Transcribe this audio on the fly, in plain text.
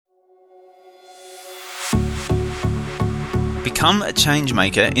Become a change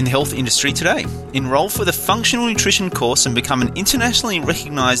maker in the health industry today. Enroll for the Functional Nutrition course and become an internationally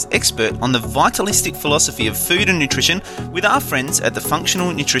recognised expert on the vitalistic philosophy of food and nutrition with our friends at the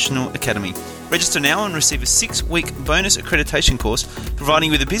Functional Nutritional Academy. Register now and receive a 6-week bonus accreditation course, providing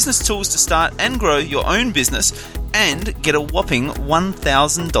you with the business tools to start and grow your own business and get a whopping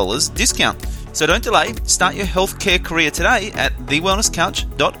 $1,000 discount. So don't delay, start your healthcare career today at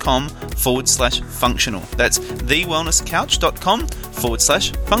thewellnesscouch.com/functional. That's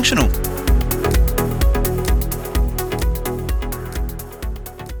thewellnesscouch.com/functional.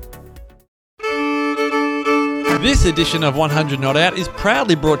 This edition of 100 Not Out is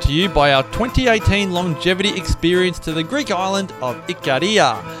proudly brought to you by our 2018 longevity experience to the Greek island of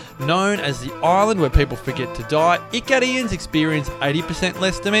Ikaria. Known as the island where people forget to die, Ikarians experience 80%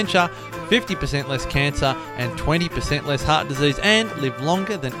 less dementia, 50% less cancer, and 20% less heart disease, and live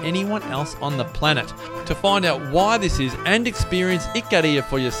longer than anyone else on the planet. To find out why this is and experience Ikaria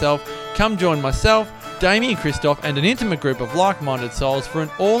for yourself, come join myself, Damien Christoph, and an intimate group of like-minded souls for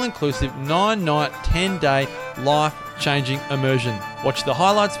an all-inclusive 9-night, 10-day life-changing immersion. Watch the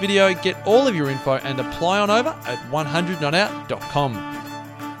highlights video, get all of your info, and apply on over at 100notout.com.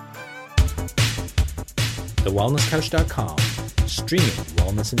 TheWellnessCouch.com, streaming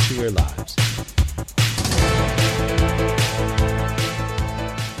wellness into your lives.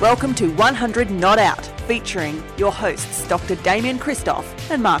 Welcome to 100 Not Out, featuring your hosts Dr. Damien Christoph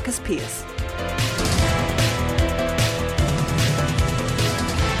and Marcus Pearce.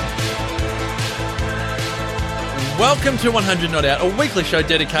 Welcome to 100 Not Out, a weekly show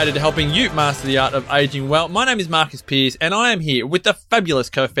dedicated to helping you master the art of aging well. My name is Marcus Pearce, and I am here with the fabulous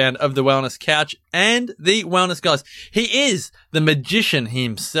co-founder of The Wellness Couch and The Wellness Guys. He is the magician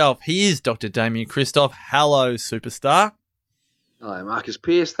himself. He is Dr. Damien Christoph. Hello, superstar. Hello, Marcus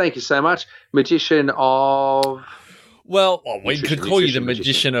Pearce. Thank you so much. Magician of... Well, we could call you the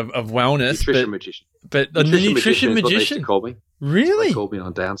magician of wellness. Nutrition magician. But the nutrition magician? Is what they used to call me. Really? They called me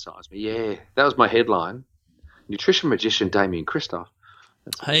on Downsize Me. Yeah, that was my headline. Nutrition magician Damien Christoph.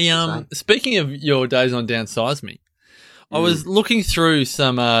 Hey, speaking of your days on Downsize Me, I was looking through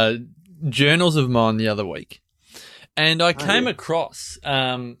some journals of mine the other week, and I came across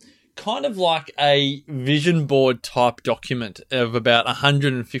kind of like a vision board type document of about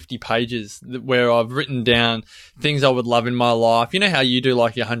 150 pages where I've written down things I would love in my life. You know how you do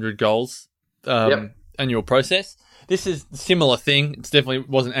like your 100 goals annual process? This is a similar thing. It definitely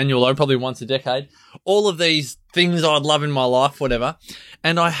wasn't annual though, probably once a decade. All of these things I'd love in my life, whatever.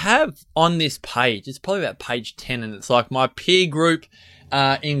 And I have on this page, it's probably about page 10, and it's like my peer group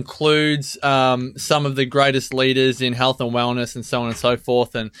includes some of the greatest leaders in health and wellness and so on and so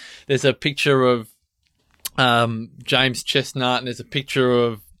forth. And there's a picture of James Chestnut, and there's a picture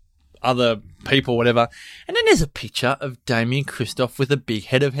of other people, whatever. And then there's a picture of Damien Christoph with a big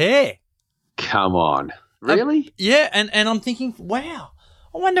head of hair. Come on. Really? Yeah, and I'm thinking, wow,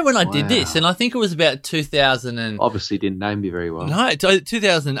 I wonder when I did this. And I think it was about 2000 and... Obviously didn't name you very well. No,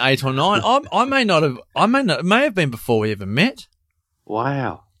 2008 or 9. I may have been before we ever met.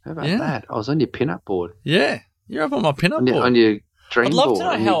 Wow. How about that? I was on your pin-up board. Yeah, you're up on my pin-up board. On your dream board. I'd love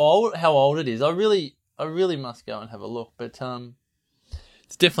to know how old it is. I really must go and have a look, but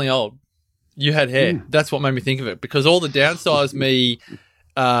it's definitely old. You had hair. That's what made me think of it, because all the Downsize Me,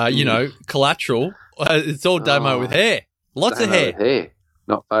 collateral... It's all Damo with hair. Lots of hair. Hair.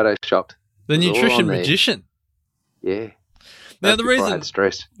 Not photoshopped. The nutrition magician. Yeah. Now the reason I had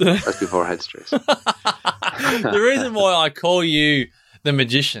stress. That's before I had stress. The reason why I call you the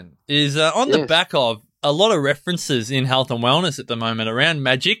magician is on the back of a lot of references in health and wellness at the moment around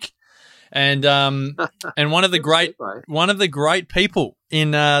magic, and one of the great people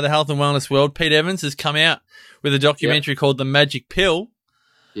in the health and wellness world, Pete Evans, has come out with a documentary called The Magic Pill.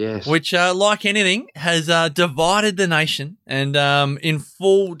 Yes. Which, like anything, has divided the nation. And in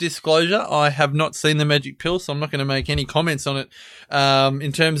full disclosure, I have not seen The Magic Pill, so I'm not going to make any comments on it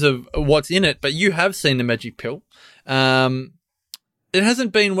in terms of what's in it. But you have seen The Magic Pill. It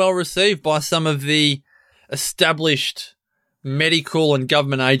hasn't been well received by some of the established medical and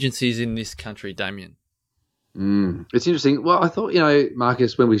government agencies in this country, Damien. It's interesting. Well, I thought,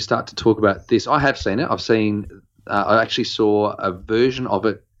 Marcus, when we start to talk about this, I have seen it. I actually saw a version of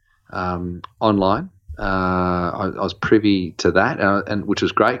it online. I was privy to that, and which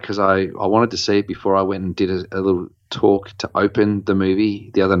was great because I wanted to see it before I went and did a little talk to open the movie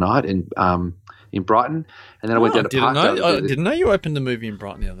the other night in Brighton, and then I went down to Park. I didn't know you opened the movie in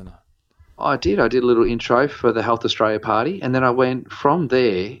Brighton the other night. I did. I did a little intro for the Health Australia party, and then I went from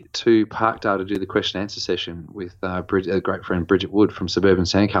there to Parkdale to do the question and answer session with a great friend Bridget Wood from Suburban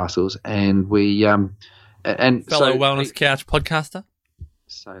Sandcastles, and we And fellow so Wellness Couch podcaster.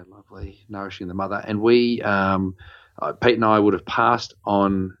 So lovely, nourishing the mother. And we, Pete and I would have passed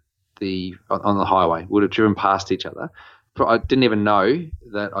on the highway, would have driven past each other. I didn't even know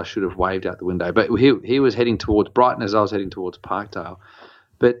that I should have waved out the window. But he was heading towards Brighton as I was heading towards Parkdale.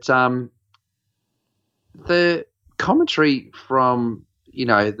 But the commentary from,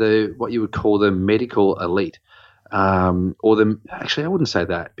 what you would call the medical elite, actually I wouldn't say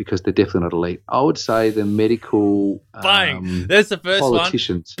that because they're definitely not elite. I would say the medical Bang! There's the first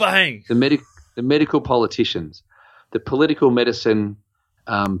politicians. One. Bang! The medical politicians, the political medicine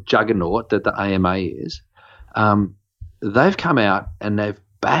juggernaut that the AMA is, they've come out and they've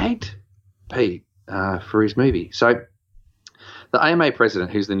bagged Pete for his movie. So the AMA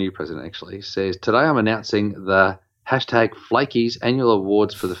president, who's the new president actually, says, "Today I'm announcing the #Flakies annual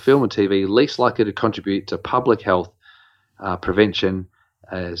awards for the film and TV least likely to contribute to public health prevention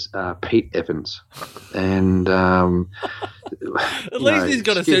as Pete Evans." And at least he's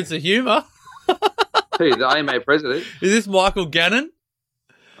got a sense of humour. Who, the AMA president? Is this Michael Gannon?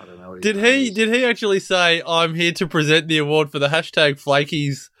 I don't know. Did he actually say, "I'm here to present the award for the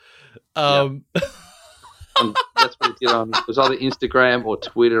 #Flakies"? And that's what he did on. It was either Instagram or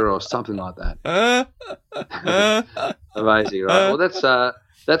Twitter or something like that. Amazing, right? Well,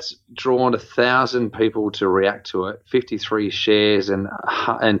 that's drawn 1,000 people to react to it. 53 shares and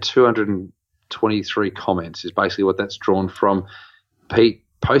 223 comments is basically what that's drawn from Pete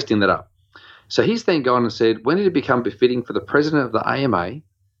posting that up. So he's then gone and said, "When did it become befitting for the president of the AMA,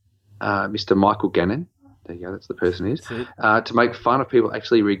 Mr. Michael Gannon," there you go, that's the person he is, "to make fun of people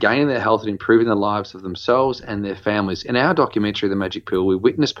actually regaining their health and improving the lives of themselves and their families? In our documentary, The Magic Pill, we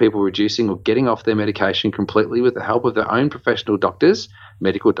witness people reducing or getting off their medication completely with the help of their own professional doctors,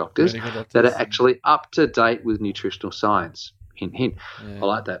 medical doctors, that are actually up to date with nutritional science." Hint, hint. Yeah. I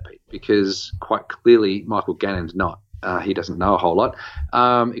like that, Pete, because quite clearly Michael Gannon's not. He doesn't know a whole lot,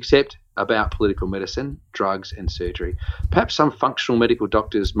 except about political medicine, drugs and surgery. Perhaps some functional medical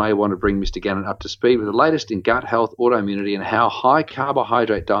doctors may want to bring Mr. Gannon up to speed with the latest in gut health, autoimmunity, and how high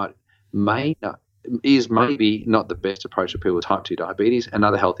carbohydrate diet is maybe not the best approach for people with type 2 diabetes and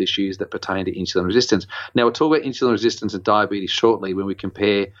other health issues that pertain to insulin resistance. Now, we'll talk about insulin resistance and diabetes shortly when we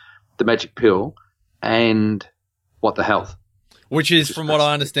compare the Magic Pill and What the Health. Which is, from what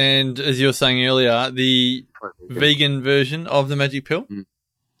I understand, as you were saying earlier, the vegan version of the Magic Pill?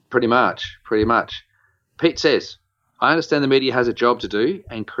 Pretty much. Pete says, "I understand the media has a job to do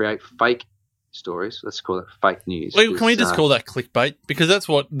and create fake stories." Let's call it fake news. Well, can we just call that clickbait? Because that's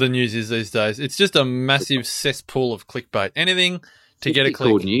what the news is these days. It's just a massive cesspool of clickbait. Anything to get a click.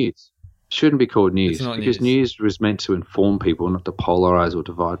 Called news. Shouldn't be called news because news was meant to inform people, not to polarize or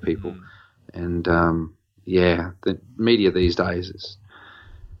divide people. And the media these days is,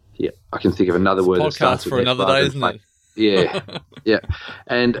 I can think of another word. Podcast for another day, isn't it? Yeah.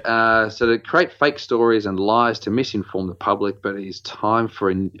 And so to create fake stories and lies to misinform the public, but it is time for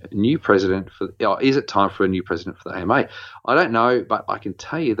a new president is it time for a new president for the AMA? I don't know, but I can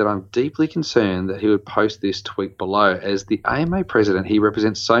tell you that I'm deeply concerned that he would post this tweet below. As the AMA president, he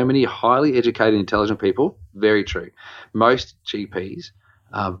represents so many highly educated, intelligent people. Very true. Most GPs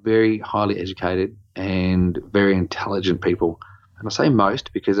are very highly educated and very intelligent people. And I say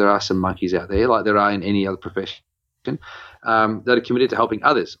most because there are some monkeys out there, like there are in any other profession, that are committed to helping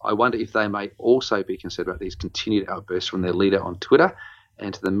others. I wonder if they may also be concerned about these continued outbursts from their leader on Twitter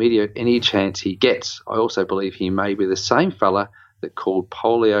and to the media any chance he gets. I also believe he may be the same fella that called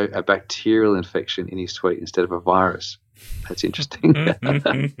polio a bacterial infection in his tweet instead of a virus. That's interesting. I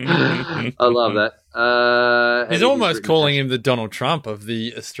love that. He's almost calling him the Donald Trump of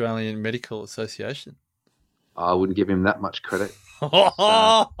the Australian Medical Association. I wouldn't give him that much credit.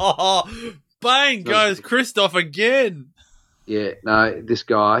 Bang goes Christoph again. Yeah, no, this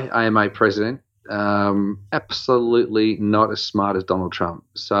guy, AMA president, absolutely not as smart as Donald Trump.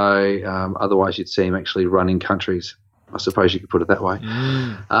 So otherwise you'd see him actually running countries. I suppose you could put it that way.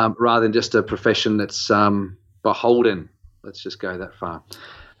 Rather than just a profession that's beholden. Let's just go that far.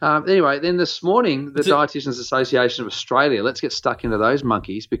 Anyway, then this morning, the Dietitians Association of Australia, let's get stuck into those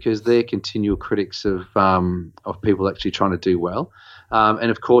monkeys because they're continual critics of people actually trying to do well.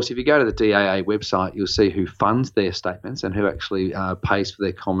 And, of course, if you go to the DAA website, you'll see who funds their statements and who actually pays for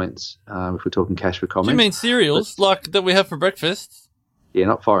their comments, if we're talking cash for comments. Do you mean cereals like that we have for breakfast? Yeah,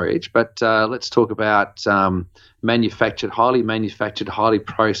 not forage, but let's talk about highly manufactured, highly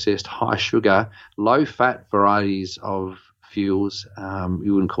processed, high sugar, low-fat varieties of fuels.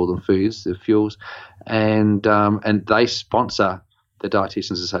 You wouldn't call them foods, they're fuels. And they sponsor the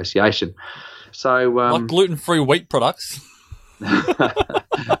Dietitians Association. So like gluten-free wheat products.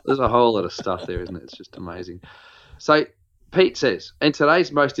 There's a whole lot of stuff there, isn't it? It's just amazing. So Pete says, and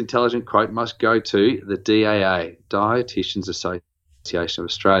today's most intelligent quote must go to the DAA, Dietitians Association of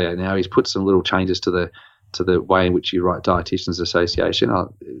Australia. Now, he's put some little changes to the way in which you write Dietitians Association.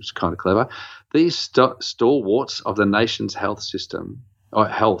 It was kind of clever. These stalwarts of the nation's health system, or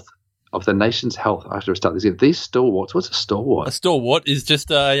health, of the nation's health. I have to restart this again. These stalwarts, what's a stalwart? A stalwart is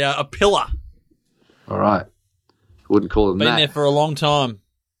just a pillar. All right. Wouldn't call them Been that. there for a long time.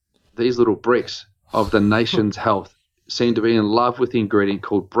 These little bricks of the nation's health seem to be in love with the ingredient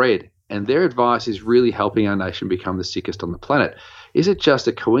called bread, and their advice is really helping our nation become the sickest on the planet. Is it just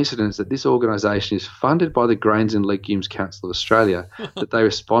a coincidence that this organisation is funded by the Grains and Legumes Council of Australia that they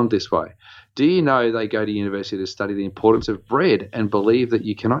respond this way? Do you know they go to university to study the importance of bread and believe that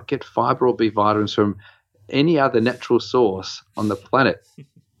you cannot get fibre or B vitamins from any other natural source on the planet?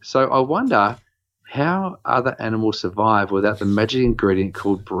 So I wonder how other animals survive without the magic ingredient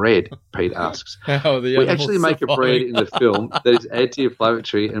called bread, Pete asks. We actually make a bread in the film that is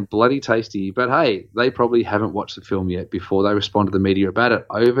anti-inflammatory and bloody tasty, but hey, they probably haven't watched the film yet before they respond to the media about it.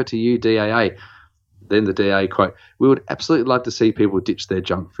 Over to you, DAA. Then the DA quote, we would absolutely love to see people ditch their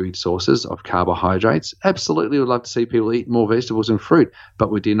junk food sources of carbohydrates. Absolutely would love to see people eat more vegetables and fruit,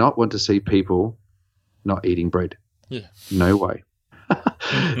 but we do not want to see people not eating bread. Yeah. No way.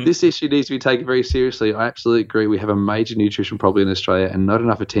 This issue needs to be taken very seriously. I absolutely agree. We have a major nutrition problem in Australia and not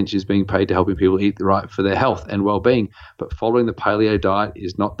enough attention is being paid to helping people eat right for their health and well-being. But following the paleo diet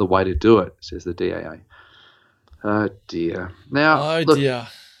is not the way to do it, says the DAA. Oh, dear. Now, Oh, dear.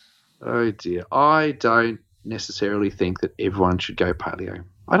 Oh, dear. I don't necessarily think that everyone should go paleo.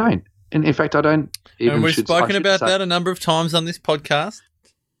 I don't. And in fact, I don't even And we've should- spoken I should about say- that a number of times on this podcast.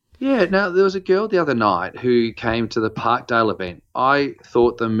 Yeah, now there was a girl the other night who came to the Parkdale event. I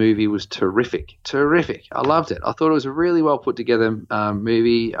thought the movie was terrific. Terrific. I loved it. I thought it was a really well put together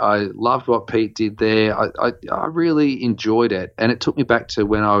movie. I loved what Pete did there. I really enjoyed it. And it took me back to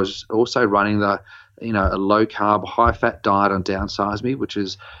when I was also running a low carb, high fat diet on Downsize Me, which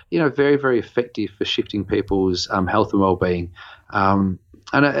is, very, very effective for shifting people's health and well-being. And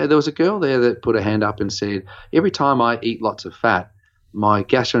there was a girl there that put her hand up and said, every time I eat lots of fat, my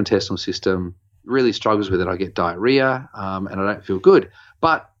gastrointestinal system really struggles with it. I get diarrhea and I don't feel good.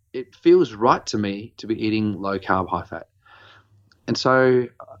 But it feels right to me to be eating low carb, high fat. And so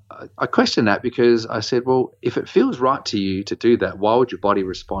I questioned that because I said, well, if it feels right to you to do that, why would your body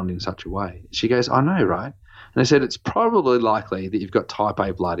respond in such a way? She goes, I know, right? And I said, it's probably likely that you've got type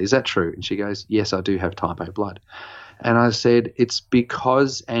A blood. Is that true? And she goes, yes, I do have type A blood. And I said, it's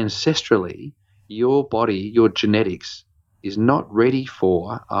because ancestrally your body, your genetics, is not ready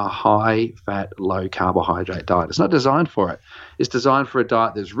for a high-fat, low-carbohydrate diet. It's not designed for it. It's designed for a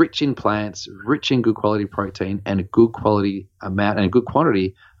diet that's rich in plants, rich in good quality protein, and a good quality amount and a good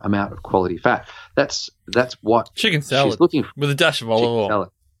quantity amount of quality fat. That's what Chicken salad she's looking for. with a dash of olive Chicken oil. salad,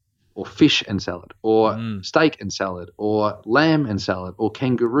 or fish and salad, or steak and salad, or lamb and salad, or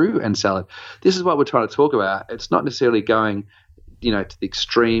kangaroo and salad. This is what we're trying to talk about. It's not necessarily going to the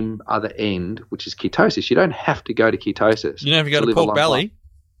extreme other end, which is ketosis. You don't have to go to ketosis. You don't have to go to live a pork long belly.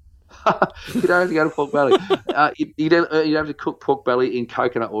 life. You don't have to go to pork belly. You don't have to cook pork belly in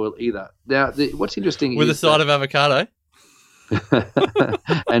coconut oil either. Now, what's interesting With a is side of avocado.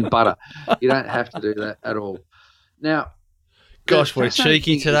 and butter. You don't have to do that at all. Now, Gosh, the we're fascinating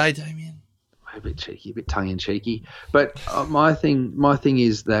cheeky thing today, Damien. a bit cheeky, a bit tongue-in-cheeky. But my thing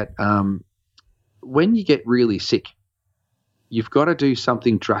is that when you get really sick, you've got to do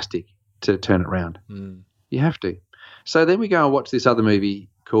something drastic to turn it around. You have to. So then we go and watch this other movie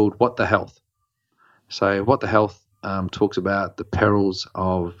called What the Health. So What the Health talks about the perils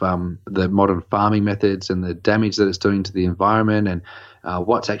of the modern farming methods and the damage that it's doing to the environment and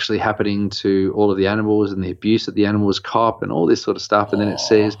what's actually happening to all of the animals and the abuse that the animals cop and all this sort of stuff. And then it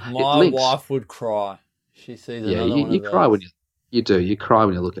says it My links. wife would cry. She sees Yeah, another one you of cry those. when you do. You cry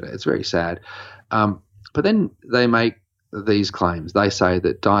when you look at it. It's very sad. But then they make these claims. They say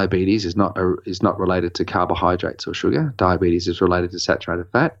that diabetes is not related to carbohydrates or sugar. Diabetes is related to saturated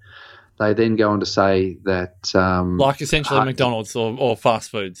fat. They then go on to say that Like essentially McDonald's or fast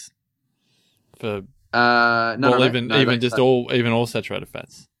foods. For all saturated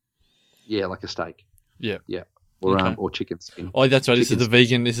fats. Yeah, like a steak. Yeah. Or Okay. or chicken skin. Oh, that's right. This is Chicken the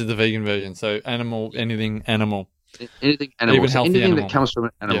vegan. This is the vegan version. So anything animal. Anything animal. Even So healthy anything animal. that comes from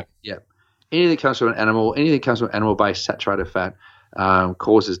an animal. Yeah. Anything that comes from an animal, anything that comes from animal-based saturated fat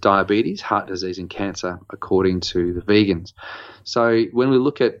causes diabetes, heart disease, and cancer, according to the vegans. So when we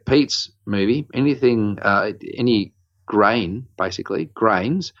look at Pete's movie, anything, any grain, basically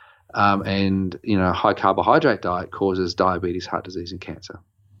grains, and high carbohydrate diet causes diabetes, heart disease, and cancer.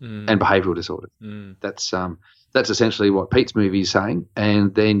 and behavioural disorders. That's essentially what Pete's movie is saying.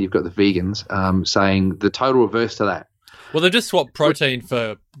 And then you've got the vegans saying the total reverse to that. Well, they've just swapped protein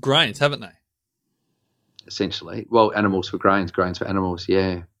for grains, haven't they? Essentially. Well, animals for grains, grains for animals,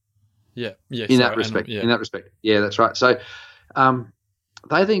 yeah. Yeah. In that respect, yeah, that's right. So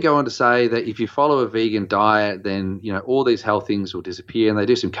they then go on to say that if you follow a vegan diet, then, you know, all these health things will disappear. And they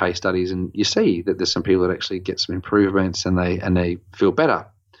do some case studies, and you see that there's some people that actually get some improvements and they feel better.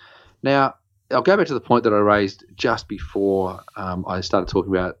 Now, I'll go back to the point that I raised just before I started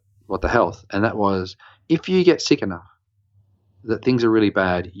talking about what the health, and that was if you get sick enough that things are really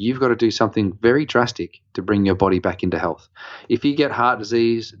bad, you've got to do something very drastic to bring your body back into health. If you get heart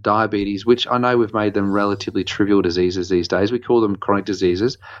disease, diabetes, which I know we've made them relatively trivial diseases these days, we call them chronic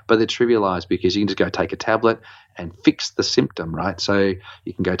diseases, but they're trivialized because you can just go take a tablet and fix the symptom, right? So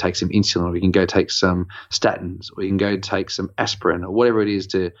you can go take some insulin, or you can go take some statins, or you can go take some aspirin, or whatever it is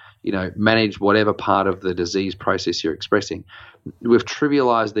to, you know, manage whatever part of the disease process you're expressing. We've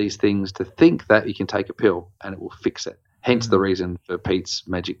trivialized these things to think that you can take a pill and it will fix it. Hence the reason for Pete's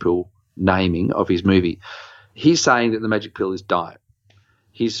magic pill naming of his movie. He's saying that the magic pill is diet.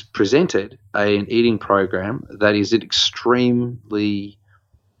 He's presented an eating program that is an extremely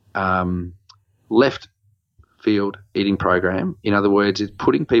left field eating program. In other words, it's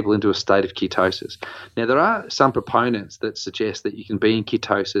putting people into a state of ketosis. Now, there are some proponents that suggest that you can be in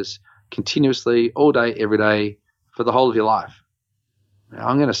ketosis continuously all day, every day, for the whole of your life. Now,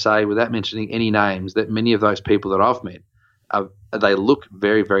 I'm going to say, without mentioning any names, that many of those people that I've met, they look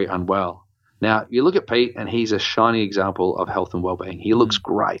very, very unwell. Now, you look at Pete, and he's a shining example of health and well-being. He looks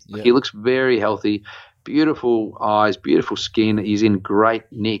great. Yeah. He looks very healthy, beautiful eyes, beautiful skin. He's in great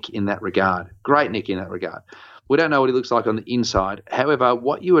nick in that regard. Great nick in that regard. We don't know what he looks like on the inside. However,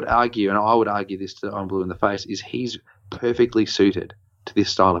 what you would argue, and I would argue this to I'm blue in the face, is he's perfectly suited to this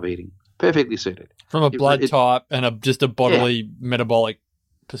style of eating. Perfectly suited. From a blood type and just a bodily metabolic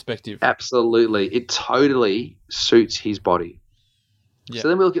perspective. Absolutely. It totally suits his body. Yeah. So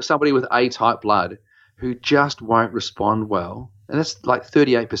then we look at somebody with A-type blood who just won't respond well, and that's like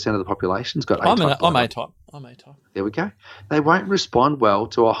 38% of the population's got A-type blood. I'm A-type. There we go. They won't respond well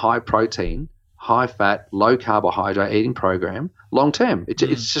to a high-protein, high-fat, low-carbohydrate eating program long-term.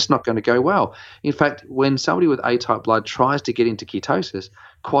 It's just not going to go well. In fact, when somebody with A-type blood tries to get into ketosis,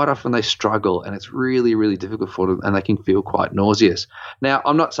 quite often they struggle, and it's really, really difficult for them, and they can feel quite nauseous. Now,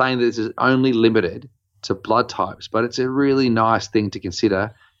 I'm not saying that this is only limited to blood types, but it's a really nice thing to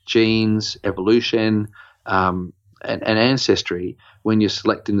consider genes, evolution, and ancestry when you're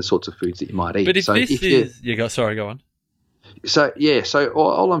selecting the sorts of foods that you might eat. But go on. So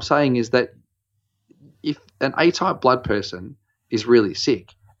all I'm saying is that if an A-type blood person is really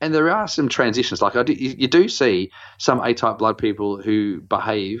sick, and there are some transitions, like you do see some A-type blood people who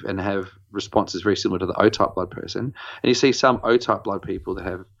behave and have responses very similar to the O-type blood person, and you see some O-type blood people that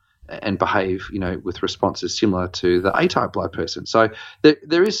have and behave, you know, with responses similar to the A-type blood person. So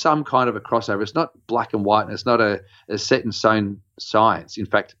there is some kind of a crossover. It's not black and white, and it's not a set in stone science. In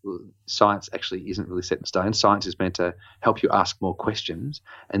fact, science actually isn't really set in stone. Science is meant to help you ask more questions,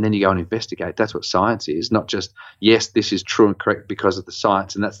 and then you go and investigate. That's what science is, not just, yes, this is true and correct because of the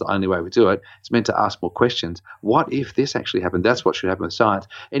science, and that's the only way we do it. It's meant to ask more questions. What if this actually happened? That's what should happen with science.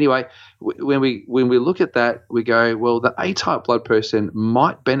 Anyway, when we look at that, we go, well, the A-type blood person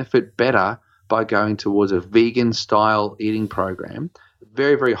might benefit better by going towards a vegan-style eating program,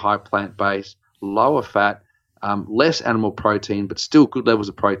 very, very high plant-based, lower fat, less animal protein, but still good levels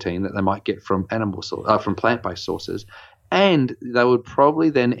of protein that they might get from from plant-based sources, and they would probably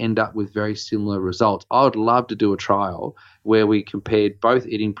then end up with very similar results. I would love to do a trial where we compared both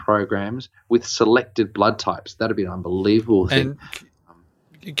eating programs with selected blood types. That'd be an unbelievable thing.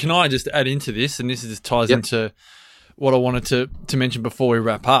 And can I just add into this, and this just ties into what I wanted to mention before we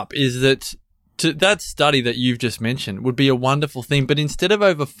wrap up, is that that study that you've just mentioned would be a wonderful thing, but instead of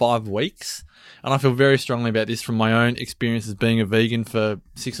over 5 weeks, and I feel very strongly about this from my own experiences being a vegan for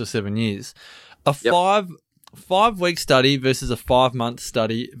 6 or 7 years, a 5-week study versus a 5-month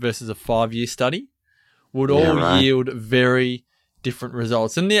study versus a 5-year study would yield very different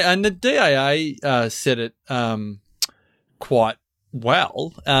results. And the DAA said it quite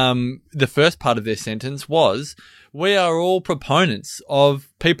well. The first part of their sentence was, we are all proponents of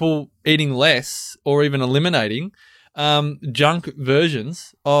people eating less or even eliminating junk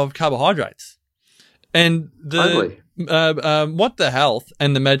versions of carbohydrates. And What the Health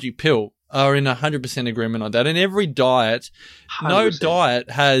and the Magic Pill are in 100% agreement on that. And every diet, 100%. No diet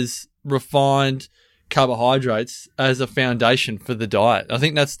has refined carbohydrates as a foundation for the diet. I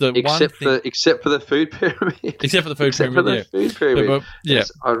think that's the one thing. Except for the food pyramid. Except for the food pyramid, food pyramid. Yeah.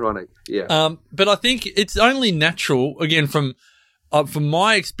 It's ironic, yeah. But I think it's only natural, again, from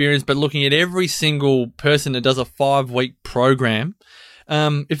my experience, but looking at every single person that does a 5-week program,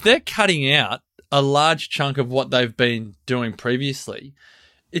 if they're cutting out a large chunk of what they've been doing previously,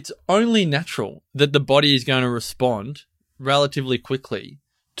 it's only natural that the body is going to respond relatively quickly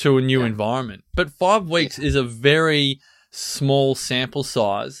to a new environment. But 5 weeks is a very small sample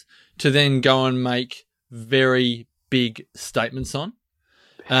size to then go and make very big statements on.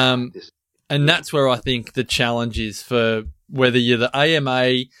 And that's where I think the challenge is for whether you're the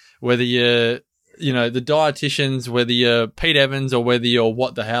AMA, whether you're, the dietitians, whether you're Pete Evans or whether you're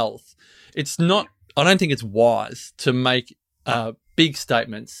What the Health. I don't think it's wise to make big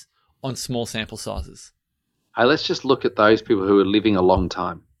statements on small sample sizes. Hey, let's just look at those people who are living a long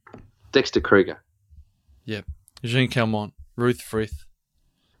time. Dexter Kruger. Yep. Jean Calment, Ruth Frith.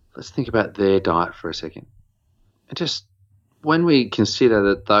 Let's think about their diet for a second. And just when we consider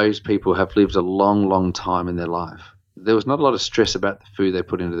that those people have lived a long, long time in their life, there was not a lot of stress about the food they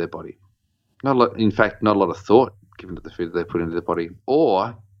put into their body. In fact, not a lot of thought given to the food that they put into their body,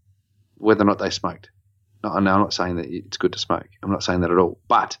 or whether or not they smoked. No, I'm not saying that it's good to smoke. I'm not saying that at all.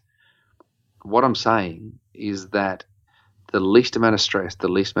 But what I'm saying is that the least amount of stress, the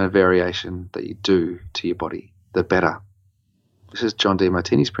least amount of variation that you do to your body, the better. This is John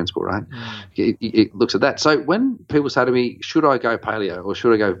Demartini's principle, right? It looks at that. So when people say to me, should I go paleo or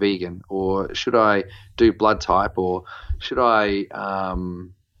should I go vegan or should I do blood type or should I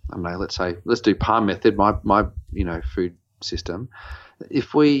don't know, let's do Palm method, my food system.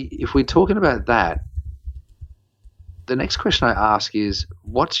 If we're talking about that, the next question I ask is,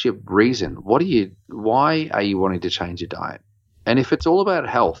 what's your reason? Why are you wanting to change your diet? And if it's all about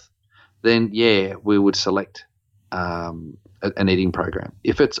health, then we would select an eating program.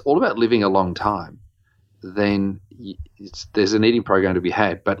 If it's all about living a long time, then there's an eating program to be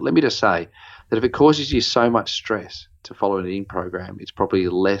had. But let me just say that if it causes you so much stress to follow an eating program, it's probably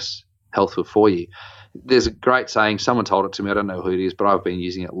less healthful for you. There's a great saying, someone told it to me, I don't know who it is, but I've been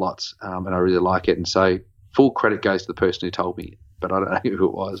using it lots and I really like it. And so full credit goes to the person who told me, but I don't know who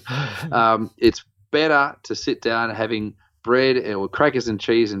it was. It's better to sit down having bread or crackers and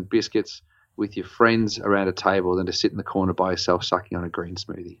cheese and biscuits with your friends around a table than to sit in the corner by yourself sucking on a green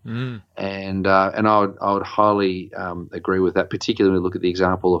smoothie. And I would highly agree with that, particularly when we look at the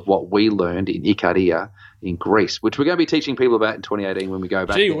example of what we learned in Ikaria in Greece, which we're going to be teaching people about in 2018 when we go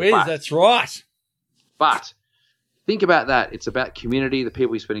back. Gee whiz, that's right. But think about that. It's about community, the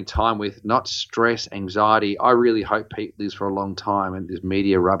people you're spending time with, not stress, anxiety. I really hope Pete lives for a long time and this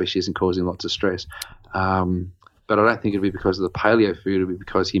media rubbish isn't causing lots of stress. But I don't think it'd be because of the paleo food. It'd be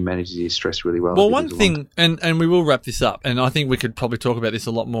because he manages his stress really well. Well, one thing, and we will wrap this up, and I think we could probably talk about this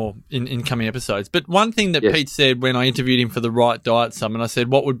a lot more in coming episodes. But one thing that Pete said when I interviewed him for the Right Diet Summit, I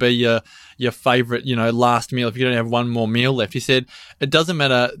said, what would be your favourite, last meal if you don't have one more meal left? He said, it doesn't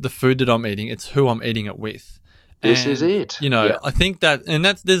matter the food that I'm eating, it's who I'm eating it with. This is it. I think that, and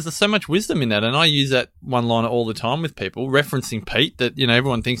there's so much wisdom in that. And I use that one liner all the time with people, referencing Pete, that,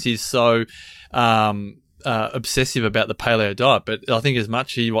 everyone thinks he's so obsessive about the paleo diet. But I think as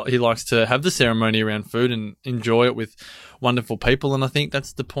much he likes to have the ceremony around food and enjoy it with wonderful people. And I think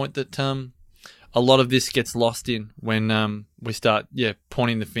that's the point that a lot of this gets lost in when we start,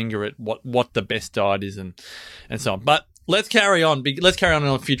 pointing the finger at what the best diet is and so on. But let's carry on. Let's carry on in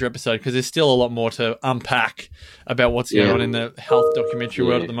a future episode because there's still a lot more to unpack about what's going on in the health documentary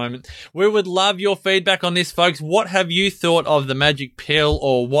world at the moment. We would love your feedback on this, folks. What have you thought of the magic pill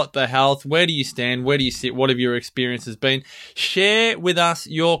or What the Health? Where do you stand? Where do you sit? What have your experiences been? Share with us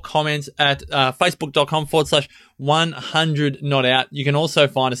your comments at facebook.com/100 not out. You can also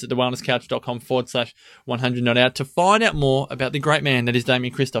find us at thewellnesscouch.com/100 not out. To find out more about the great man that is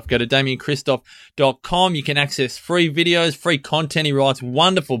Damien Christoph, go to DamienChristoph.com. You can access free videos, free content. He writes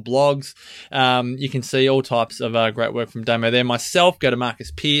wonderful blogs. You can see all types of great work from Damo there. Myself, go to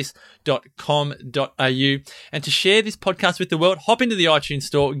marcuspearce.com.au. And to share this podcast with the world, hop into the iTunes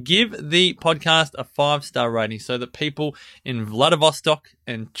store, give the podcast a 5-star rating so that people in Vladivostok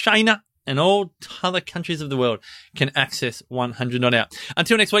and China and all other countries of the world can access 100 Not Out.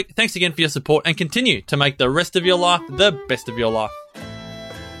 Until next week, thanks again for your support and continue to make the rest of your life the best of your life.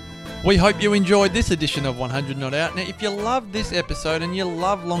 We hope you enjoyed this edition of 100 Not Out. Now, if you love this episode and you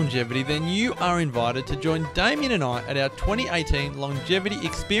love longevity, then you are invited to join Damien and I at our 2018 longevity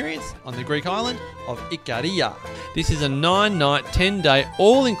experience on the Greek island of Ikaria. This is a 9-night, 10-day,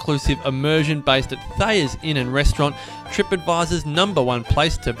 all-inclusive immersion based at Thayer's Inn and Restaurant, TripAdvisor's #1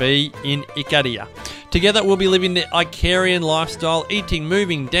 place to be in Ikaria. Together, we'll be living the Icarian lifestyle, eating,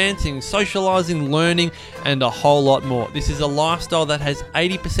 moving, dancing, socialising, learning, and a whole lot more. This is a lifestyle that has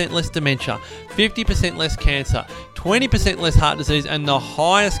 80% less dementia, 50% less cancer, 20% less heart disease, and the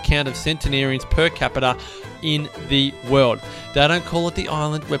highest count of centenarians per capita in the world. They don't call it the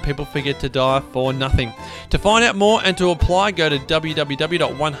island where people forget to die for nothing. To find out more and to apply, go to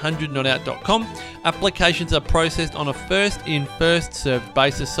www.100notout.com. Applications are processed on a first in, first served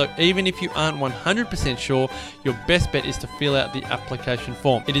basis, so even if you aren't 100% sure, your best bet is to fill out the application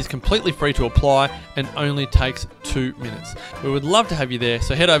form. It is completely free to apply and only takes 2 minutes. We would love to have you there,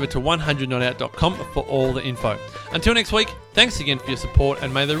 so head over to 100notout.com for all the info. Until next week, thanks again for your support,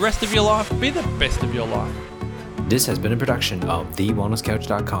 and may the rest of your life be the best of your life. This has been a production of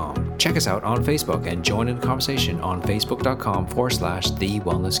TheWellnessCouch.com. Check us out on Facebook and join in the conversation on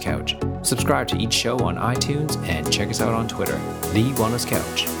Facebook.com/TheWellnessCouch. Subscribe to each show on iTunes and check us out on Twitter. The Wellness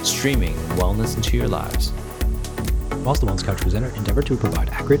Couch, streaming wellness into your lives. Whilst the Wellness Couch presenter endeavour to provide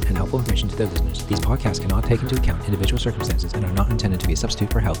accurate and helpful information to their listeners, these podcasts cannot take into account individual circumstances and are not intended to be a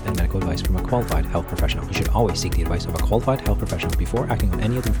substitute for health and medical advice from a qualified health professional. You should always seek the advice of a qualified health professional before acting on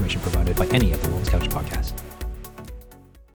any of the information provided by any of the Wellness Couch podcasts.